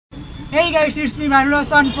Hey guys, it's me Mainul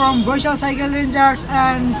Hssan from Boisha Cycle Rangers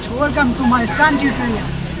and welcome to my stunt tutorial.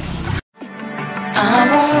 I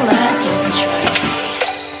won't let you try.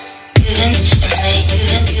 Give in to me,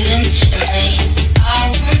 give in to me. I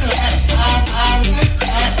won't let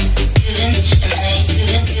give in to me,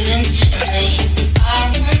 give in to me.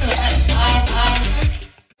 I won't let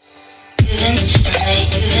give in to me,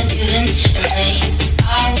 give in to me.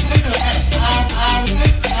 I won't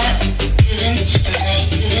let give in to me,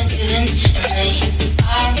 give in to me.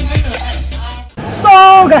 I won't let. So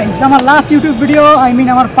guys, আমার last YouTube video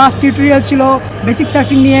আমার first tutorial ছিল basic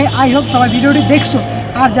surfing নিয়ে। I hope সবাই ভিডিওটি দেখছো,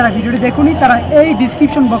 আর যারা ভিডিওটি দেখোনি তারা এই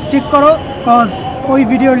ডিসক্রিপশন বক্স চেক করো, কজ ওই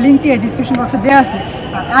ভিডিওর লিঙ্কটি এই ডিসক্রিপশন বক্সে দেওয়া আছে।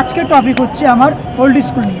 আর আজকের টপিক হচ্ছে আমার ওল্ড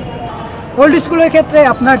স্কুল নিয়ে। ওল্ড স্কুলের ক্ষেত্রে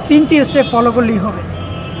আপনার 3টি স্টেপ ফলো করলেই হবে।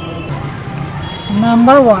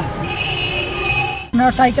 নাম্বার 1,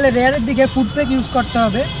 আপনার সাইকেলের রেয়ারের দিকে ফুট ব্রেক ইউজ করতে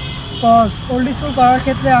হবে, কজ ওল্ড স্কুল করার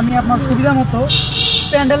ক্ষেত্রে আমি আপনার সুবিধা মতো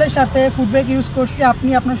স্প্যান্ডেলের সাথে ফুট ব্রেক ইউজ করছি। আপনি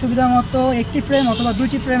আপনার সুবিধা মতো একটি ফ্রেম অথবা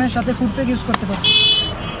 2টি ফ্রেমের সাথে ফুট ব্রেক ইউজ করতে পারেন।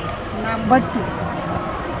 নাম্বার 2,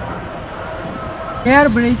 এয়ার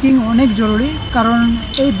ব্রেকিং অনেক জরুরি, কারণ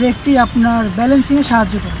এই ব্রেকটি আপনার ব্যালেন্সিংয়ে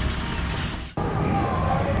সাহায্য করে।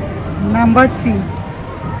 নাম্বার 3,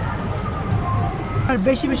 আর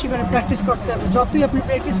বেশি বেশি করে প্র্যাকটিস করতে হবে। যতই আপনি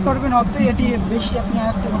প্র্যাকটিস করবেন ততই এটি বেশি আপনি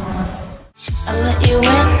আয়ত্ত করতে হবে। I let you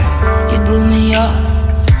in, you blew me off.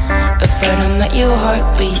 Afraid I met your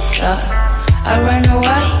heartbeat stop. I ran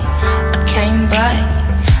away, I came back.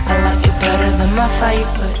 I like you better than my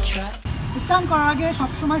favorite track. Stunt করার আগে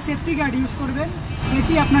সবসময় সেফটি গার্ড ইউজ করবেন,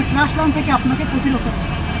 এটি আপনার crash line থেকে আপনাকে প্রতিরক্ষা করবে।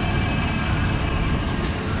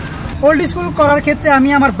 ওল্ড স্কুল করার ক্ষেত্রে আমি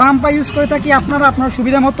আমার বাম পা ইউজ করে থাকি। আপনারা আপনার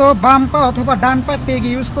সুবিধা মতো বাম পা অথবা ডান পা পেগ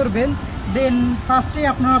ইউজ করবেন। দেন ফার্স্টে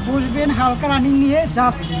আপনারা বসবেন হালকা রানিং নিয়ে,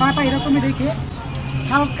 জাস্ট পাটা এরকমই রেখে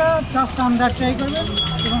হালকা জাস্ট টান দেওয়ার ট্রাই করবেন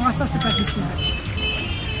এবং আস্তে আস্তে প্র্যাকটিস করবেন।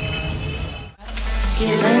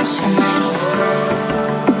 Give in to me,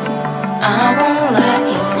 I won't let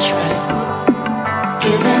you try.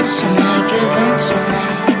 Give in to me, give in to me,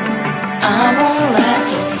 I won't let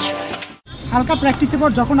you try. হালকা প্র্যাকটিসের পর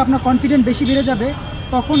যখন আপনার কনফিডেন্ট বেশি বেড়ে যাবে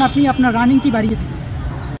তখন আপনি আপনার রানিংটি বাড়িয়ে দেবেন।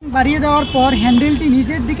 বাড়িয়ে দেওয়ার পর হ্যান্ডেলটি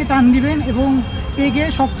নিজের দিকে টান দিবেন এবং পেগে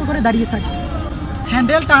শক্ত করে দাঁড়িয়ে থাকবেন।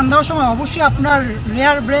 হ্যান্ডেল টান দেওয়ার সময় অবশ্যই আপনার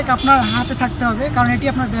রেয়ার ব্রেক আপনার হাতে থাকতে হবে, কারণ এটি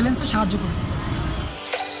আপনার ব্যালেন্সে সাহায্য করবে।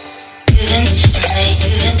 Give in to me,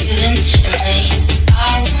 give in to me.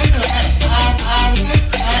 I won't let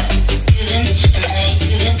give in to me,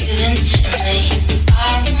 give in to me.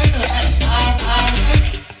 I won't let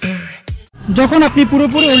যখন আপনি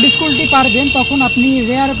পুরোপুরি ওল্ড স্কুলটি পারবেন তখন আপনি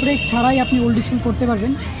রেয়ার ব্রেক ছাড়াই আপনি ওল্ড স্কুল করতে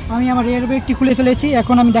পারবেন। আমি আমার রেয়ার ব্রেকটি খুলে ফেলেছি,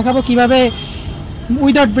 এখন আমি দেখাবো কিভাবে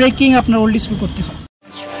উইদাউট ব্রেকিং আপনার ওল্ড স্কুল করতে হয়।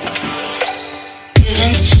 give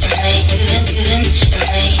in to me, give in to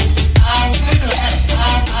me. I won't let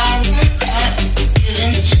give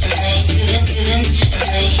in to me, give in to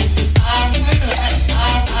me. I won't let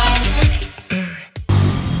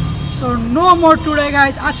so no more today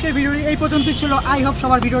guys, আজকের ভিডিওটি এই পর্যন্তই ছিল। I hope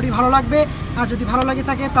সবার ভিডিওটি ভালো লাগবে, আর যদি ভালো লাগে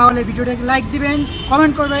থাকে তাহলে ভিডিওটাকে লাইক দিবেন,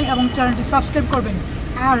 কমেন্ট করবেন এবং চ্যানেলটি সাবস্ক্রাইব করবেন।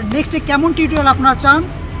 আর নেক্সটে কেমন টিউটোরিয়াল আপনারা চান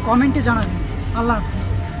কমেন্টে জানাবেন। আল্লাহ হাফিজ।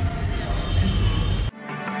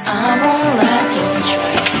 I won't let you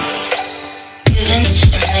try. Give in to